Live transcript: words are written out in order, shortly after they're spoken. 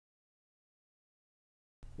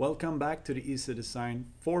Welcome back to the Ecdesign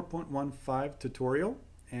 4.15 tutorial,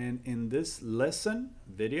 and in this lesson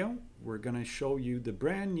video we're going to show you the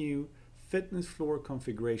brand new fitness floor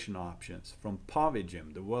configuration options from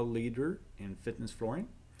PAVIGYM, the world leader in fitness flooring,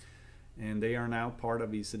 and they are now part of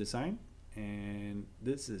Ecdesign, and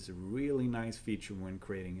this is a really nice feature when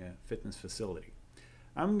creating a fitness facility.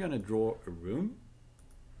 I'm going to draw a room,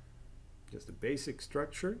 just a basic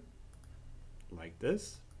structure like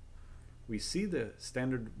this. We see the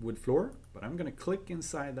standard wood floor, but I'm going to click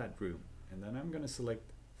inside that room, and then I'm going to select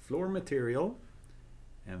floor material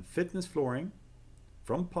and fitness flooring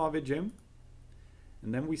from PAVIGYM,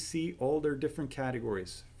 and then we see all their different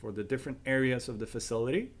categories for the different areas of the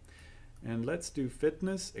facility. And let's do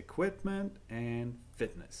fitness, equipment, and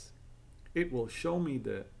fitness. It will show me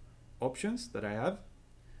the options that I have,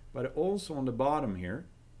 but also on the bottom here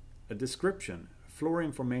a description, floor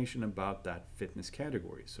information about that fitness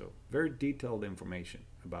category. So very detailed information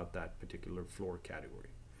about that particular floor category.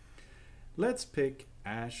 Let's pick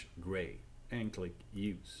ash gray and click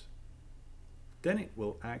use. Then it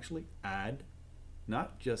will actually add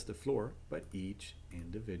not just the floor but each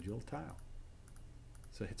individual tile.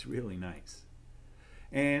 So it's really nice.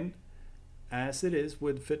 And as it is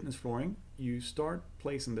with fitness flooring, you start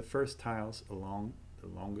placing the first tiles along the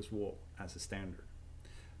longest wall as a standard.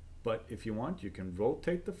 But if you want, you can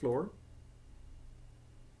rotate the floor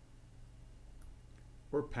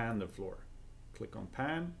or pan the floor. Click on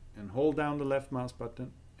pan and hold down the left mouse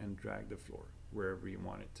button and drag the floor wherever you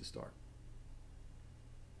want it to start.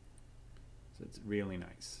 So it's really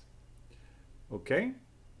nice. Okay,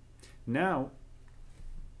 now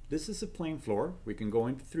this is a plain floor. We can go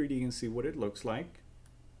into 3D and see what it looks like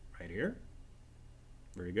right here.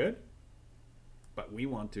 Very good. But we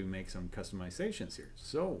want to make some customizations here.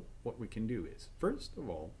 So what we can do is, first of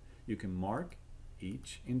all, you can mark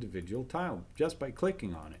each individual tile just by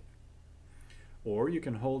clicking on it. Or you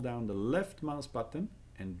can hold down the left mouse button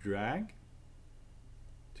and drag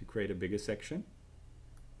to create a bigger section.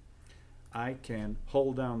 I can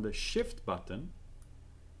hold down the shift button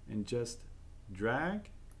and just drag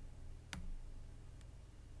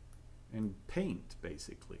and paint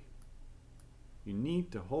basically. You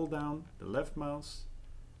need to hold down the left mouse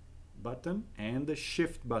button and the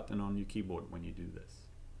shift button on your keyboard when you do this.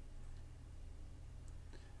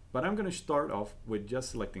 But I'm going to start off with just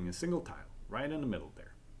selecting a single tile right in the middle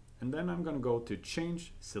there. And then I'm going to go to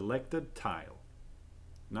change selected tile.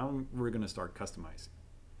 Now we're going to start customizing.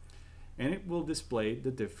 And it will display the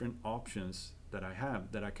different options that I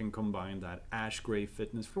have that I can combine that ash gray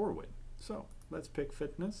fitness floor with. So let's pick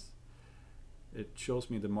fitness. It shows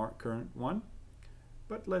me the current one.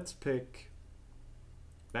 But let's pick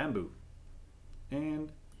bamboo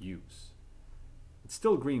and use. It's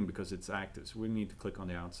still green because it's active, so we need to click on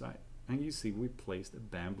the outside. And you see we placed a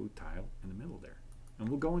bamboo tile in the middle there. And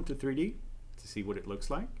we'll go into 3D to see what it looks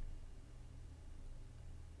like.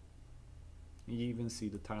 You even see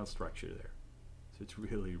the tile structure there. So it's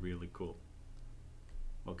really, really cool.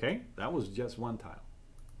 Okay, that was just one tile.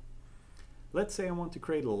 Let's say I want to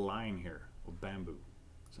create a line here of bamboo.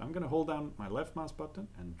 So I'm going to hold down my left mouse button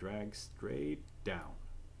and drag straight down.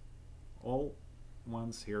 All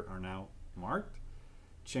ones here are now marked.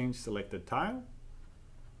 Change selected tile.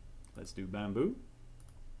 Let's do bamboo.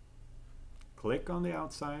 Click on the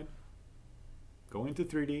outside. Go into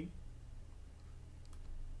 3D.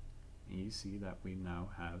 And you see that we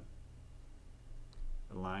now have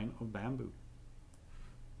a line of bamboo.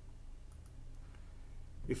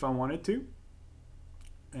 If I wanted to,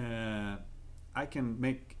 I can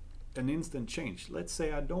make an instant change. Let's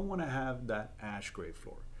say I don't want to have that ash gray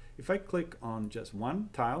floor. If I click on just one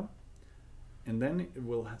tile, and then it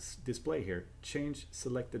will display here, change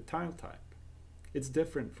selected tile type. It's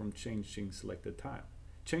different from changing selected tile.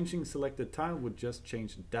 Changing selected tile would just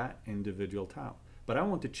change that individual tile. But I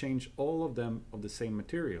want to change all of them of the same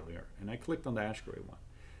material here, and I clicked on the ash gray one.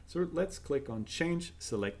 So let's click on change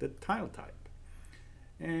selected tile type.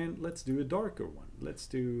 And let's do a darker one. Let's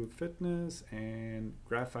do fitness and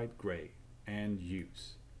graphite gray and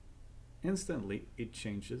use. Instantly it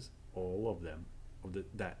changes all of them, of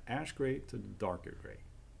that ash gray to the darker gray.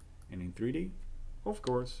 And in 3D, of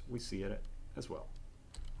course, we see it as well.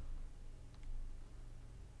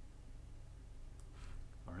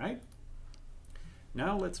 All right.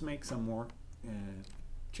 Now let's make some more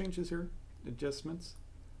changes here, adjustments.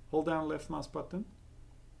 Hold down left mouse button.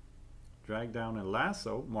 Drag down a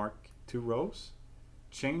lasso, mark 2 rows,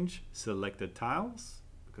 change selected tiles,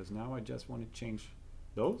 because now I just want to change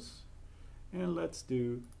those. And let's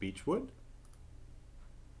do beechwood.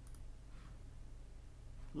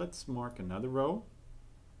 Let's mark another row,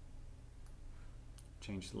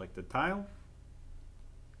 change selected tile,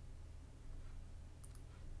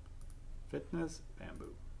 fitness,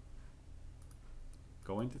 bamboo.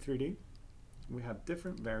 Go into 3D. We have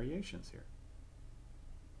different variations here.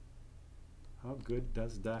 How good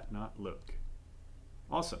does that not look?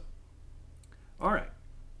 Awesome. All right.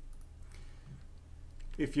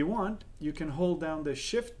 If you want, you can hold down the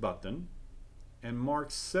Shift button and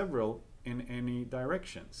mark several in any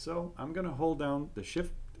direction. So I'm going to hold down the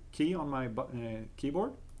Shift key on my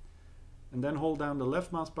keyboard and then hold down the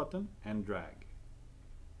left mouse button and drag.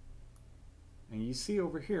 And you see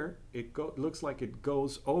over here, it looks like it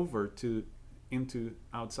goes over into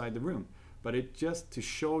outside the room, but it just to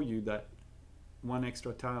show you that one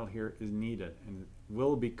extra tile here is needed and it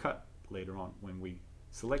will be cut later on when we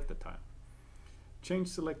select the tile. Change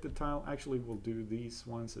selected tile. Actually, we'll do these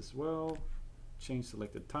ones as well. Change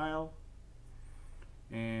selected tile,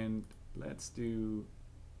 and let's do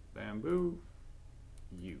bamboo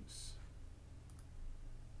use.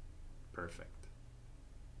 Perfect.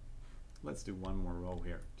 Let's do one more row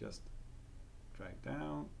here. Just drag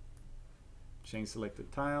down, change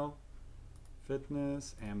selected tile,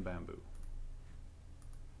 fitness, and bamboo.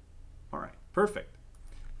 All right, perfect.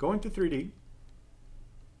 Go into 3D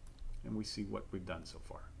and we see what we've done so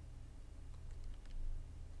far.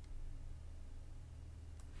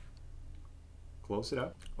 Close it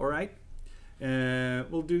up. All right,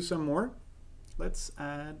 we'll do some more. Let's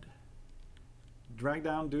add, drag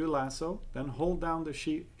down, do a lasso, then hold down the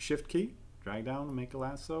Shift key, drag down and make a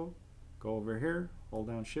lasso. Go over here, hold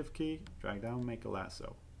down Shift key, drag down, make a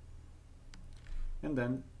lasso. And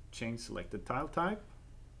then change selected tile type,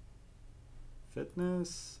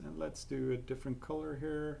 fitness, and let's do a different color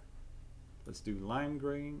here. Let's do lime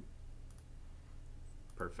green.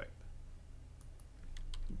 Perfect.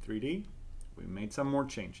 In 3D, we made some more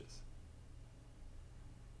changes.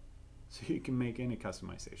 So you can make any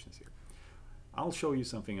customizations here. I'll show you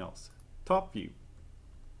something else. Top view,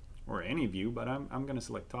 or any view, but I'm going to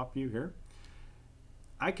select top view here.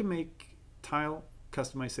 I can make tile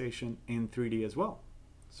customization in 3D as well.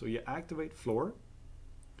 So you activate floor,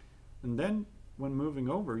 and then when moving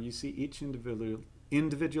over, you see each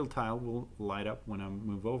individual tile will light up when I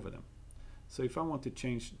move over them. So if I want to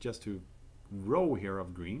change just to row here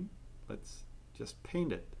of green, let's just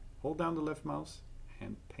paint it. Hold down the left mouse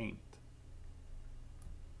and paint.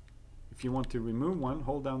 If you want to remove one,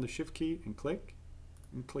 hold down the Shift key and click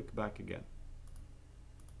back again.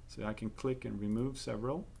 So I can click and remove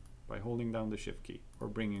several by holding down the Shift key or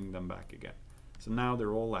bringing them back again. So now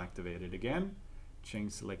they're all activated again.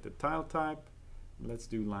 Change selected tile type. Let's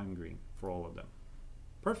do lime green for all of them.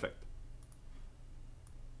 Perfect.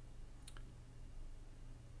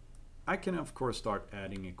 I can of course start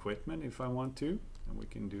adding equipment if I want to, and we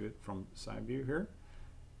can do it from side view here.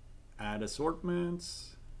 Add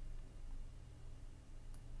assortments.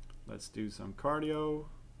 Let's do some cardio.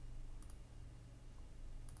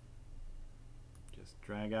 Just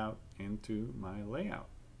drag out into my layout.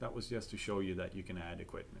 That was just to show you that you can add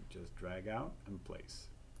equipment. Just drag out and place.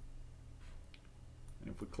 And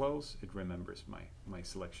if we close, it remembers my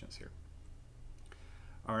selections here.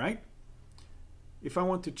 All right. If I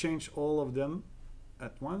want to change all of them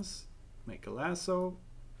at once, make a lasso,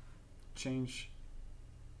 change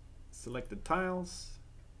selected tiles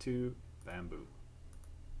to bamboo.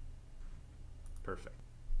 Perfect.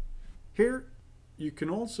 Here you can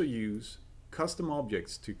also use custom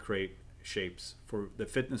objects to create shapes for the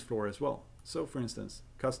fitness floor as well. So for instance,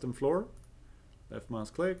 custom floor, left mouse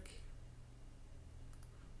click,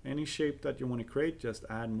 any shape that you want to create, just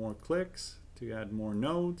add more clicks to add more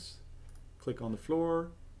nodes. Click on the floor,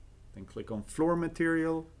 then click on floor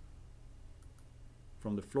material.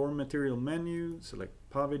 From the floor material menu, select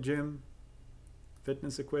PAVIGYM,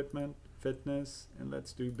 fitness equipment, fitness, and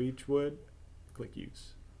let's do beechwood. Click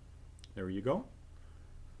use. There you go.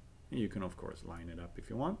 And you can of course line it up if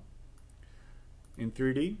you want. In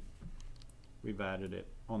 3D, we've added it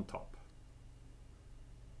on top.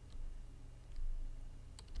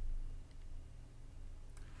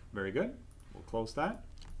 Very good. We'll close that.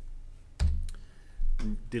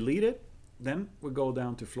 Delete it. Then we'll go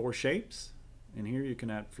down to floor shapes. And here you can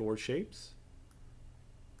add floor shapes.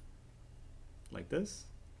 Like this.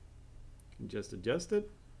 You can just adjust it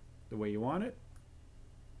the way you want it.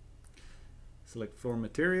 Select floor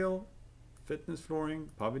material, fitness flooring,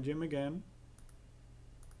 PAVIGYM again.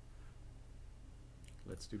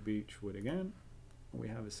 Let's do beechwood again. We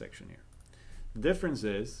have a section here. The difference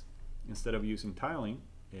is, instead of using tiling,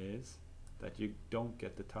 is that you don't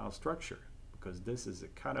get the tile structure because this is a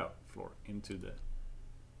cutout floor into the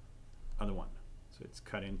other one. So it's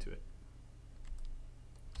cut into it.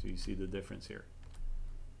 So you see the difference here.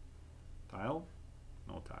 Tile,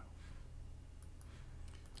 no tile.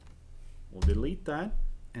 We'll delete that,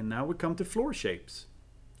 and now we come to floor shapes.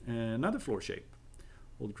 Another floor shape.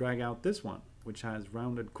 We'll drag out this one, which has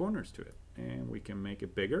rounded corners to it, and we can make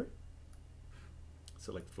it bigger.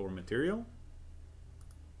 Select floor material,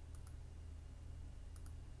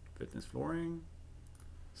 fitness flooring,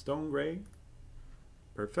 stone gray,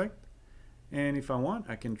 perfect. And if I want,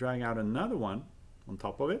 I can drag out another one on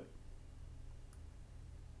top of it,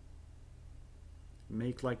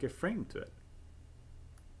 make like a frame to it.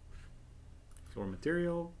 Floor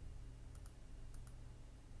material,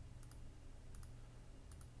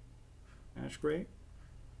 ash gray,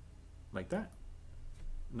 like that.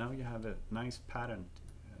 Now you have a nice pattern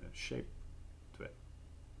shape to it.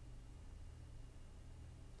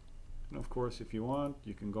 And of course, if you want,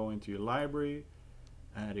 you can go into your library,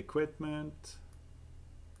 add equipment,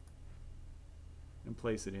 and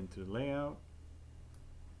place it into the layout.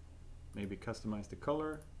 Maybe customize the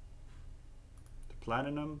color to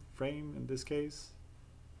platinum frame in this case,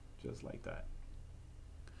 just like that.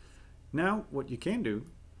 Now what you can do,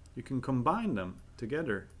 you can combine them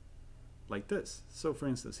together like this. So for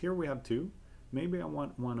instance, here we have two. Maybe I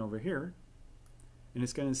want one over here, and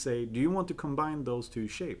it's going to say, do you want to combine those two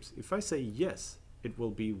shapes? If I say yes, it will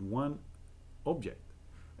be one object,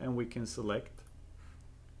 and we can select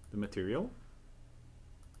the material,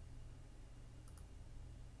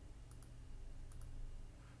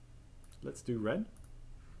 let's do red,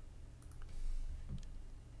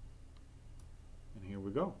 and here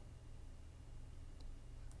we go.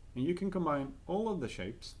 And you can combine all of the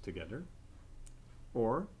shapes together,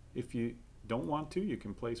 or if you don't want to, you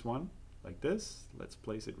can place one like this. Let's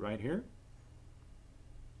place it right here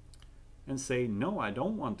and say no, I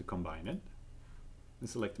don't want to combine it, and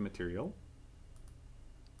select the material.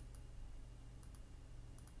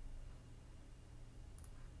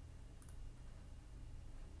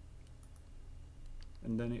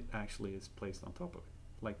 And then it actually is placed on top of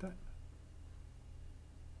it like that.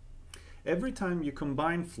 Every time you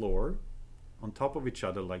combine floor on top of each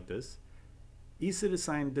other like this,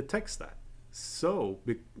 Ecdesign detects that. So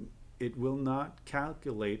it will not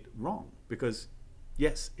calculate wrong, because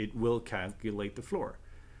yes, it will calculate the floor.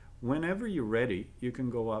 Whenever you're ready, you can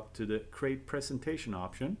go up to the create presentation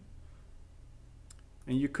option,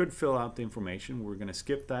 and you could fill out the information. We're going to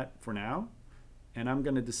skip that for now, and I'm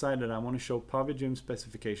going to decide that I want to show PAVIGYM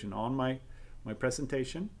specification on my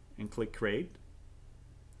presentation, and click create.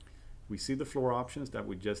 We see the floor options that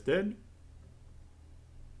we just did.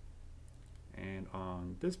 And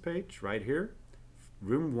on this page right here,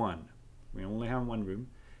 room 1, we only have one room,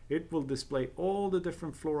 it will display all the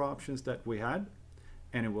different floor options that we had,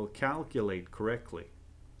 and it will calculate correctly.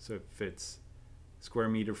 So if it's square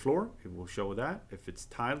meter floor, it will show that. If it's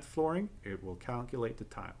tiled flooring, it will calculate the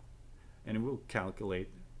tile, and it will calculate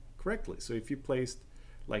correctly. So if you placed,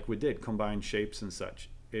 like we did, combined shapes and such,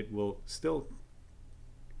 it will still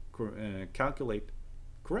calculate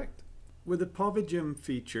correct. With the PAVIGYM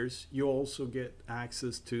features, you also get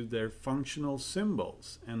access to their functional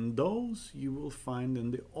symbols, and those you will find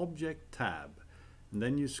in the Object tab. And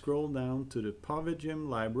then you scroll down to the PAVIGYM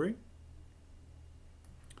library,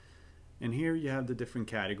 and here you have the different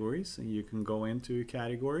categories, and you can go into a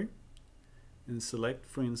category and select,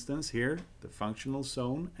 for instance, here the functional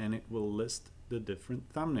zone, and it will list the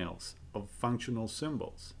different thumbnails of functional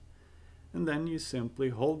symbols. And then you simply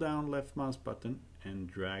hold down left mouse button and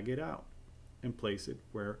drag it out and place it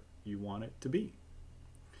where you want it to be.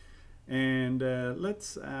 And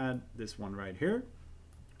let's add this one right here.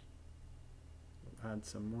 We'll add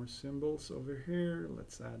some more symbols over here.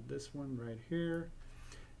 Let's add this one right here.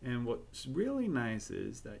 And what's really nice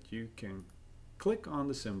is that you can click on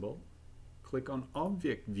the symbol, click on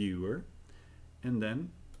Object Viewer, and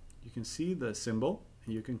then you can see the symbol,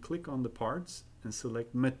 and you can click on the parts and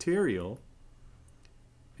select Material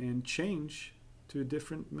and change to a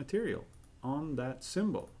different material on that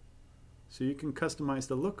symbol. So you can customize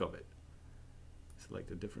the look of it. Select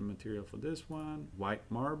a different material for this one, white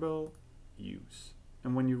marble, use.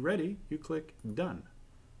 And when you're ready, you click Done,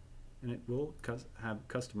 and it will have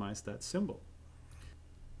customized that symbol.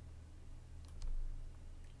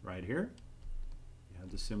 Right here, you have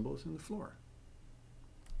the symbols in the floor.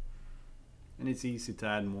 And it's easy to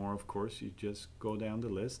add more, of course. You just go down the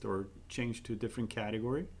list or change to a different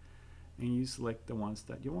category, and you select the ones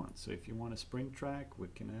that you want. So if you want a spring track, we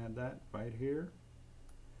can add that right here.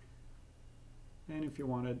 And if you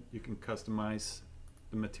wanted, you can customize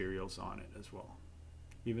the materials on it as well,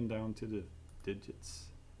 even down to the digits.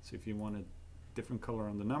 So if you want a different color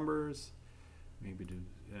on the numbers, maybe do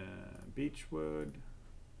beechwood,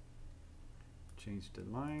 change the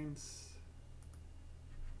lines,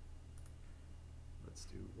 let's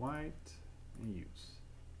do white and use,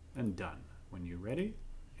 and done when you're ready.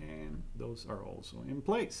 And those are also in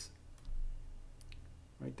place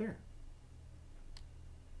right there.